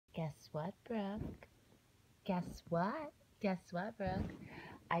Guess what, Brooke? Guess what? Guess what, Brooke?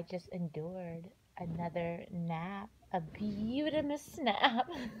 I just endured another nap, a beautimous nap.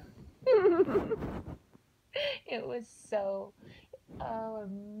 It was so,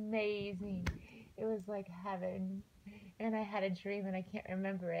 amazing. It was like heaven. And I had a dream and I can't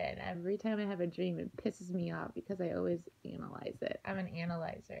remember it. And every time I have a dream, it pisses me off because I always analyze it. I'm an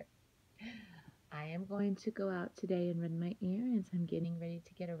analyzer. I am going to go out today and run my errands. I'm getting ready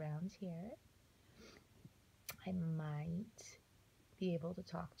to get around here. I might be able to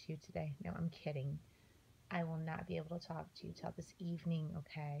talk to you today. No, I'm kidding. I will not be able to talk to you till this evening,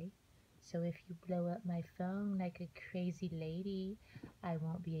 okay? So if you blow up my phone like a crazy lady, I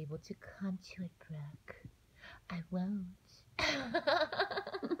won't be able to come to it, Brooke. I won't.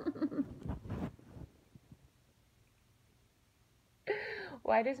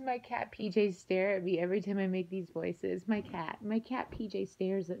 Why does my cat PJ stare at me every time I make these voices? My cat PJ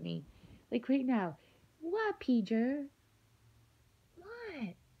stares at me. Like right now. What, PJ?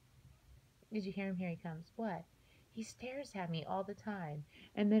 What? Did you hear him? Here he comes. What? He stares at me all the time.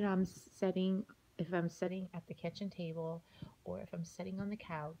 And then if I'm sitting at the kitchen table or if I'm sitting on the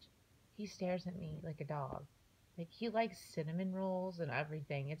couch, he stares at me like a dog. Like he likes cinnamon rolls and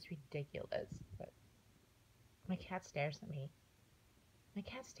everything. It's ridiculous. But my cat stares at me. My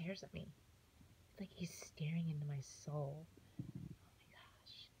cat stares at me. It's like he's staring into my soul. Oh my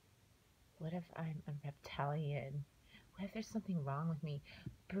gosh. What if I'm a reptilian? What if there's something wrong with me?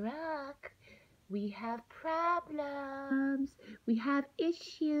 Brooke, we have problems. We have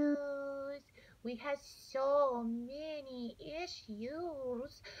issues. We have so many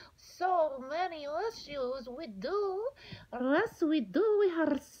issues. So many issues we do. Yes, we do. We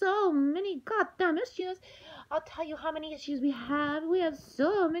have so many goddamn issues. I'll tell you how many issues we have. We have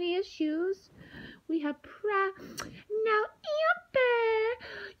so many issues. We have Now, Amber,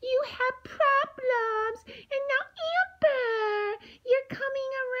 you have problems. And now, Amber, you're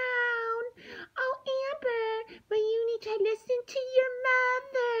coming around. Oh, Amber, but you need to listen to your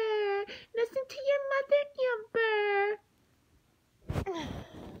mother. Listen to your mother, Amber.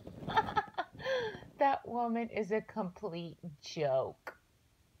 That woman is a complete joke.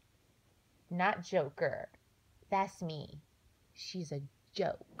 Not Joker. That's me. She's a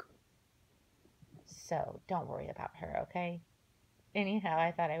joke. So don't worry about her, okay? Anyhow,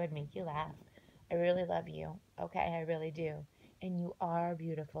 I thought I would make you laugh. I really love you, okay? I really do. And you are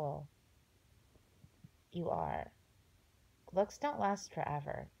beautiful. You are. Looks don't last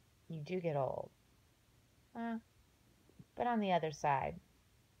forever. You do get old. But on the other side,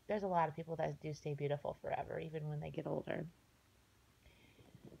 there's a lot of people that do stay beautiful forever, even when they get older.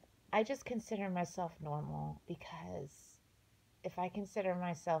 I just consider myself normal because if I consider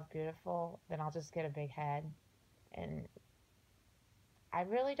myself beautiful, then I'll just get a big head. And I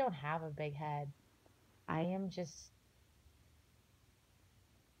really don't have a big head. I'm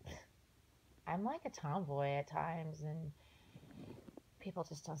like a tomboy at times, and people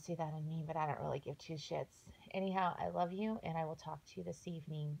just don't see that in me, but I don't really give two shits. Anyhow, I love you, and I will talk to you this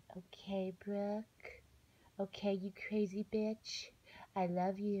evening. Okay, Brooke? Okay, you crazy bitch? I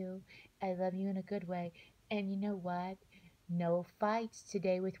love you. I love you in a good way. And you know what? No fights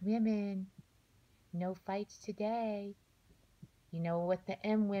today with women. No fights today. You know what the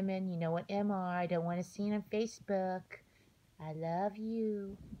M women, you know what M are. I don't want to see it on Facebook. I love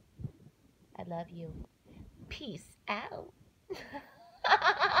you. I love you. Peace out.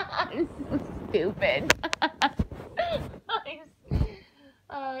 I'm so stupid.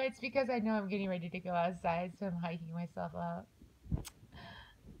 Oh, it's because I know I'm getting ready to go outside, so I'm hiking myself up.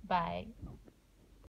 Bye.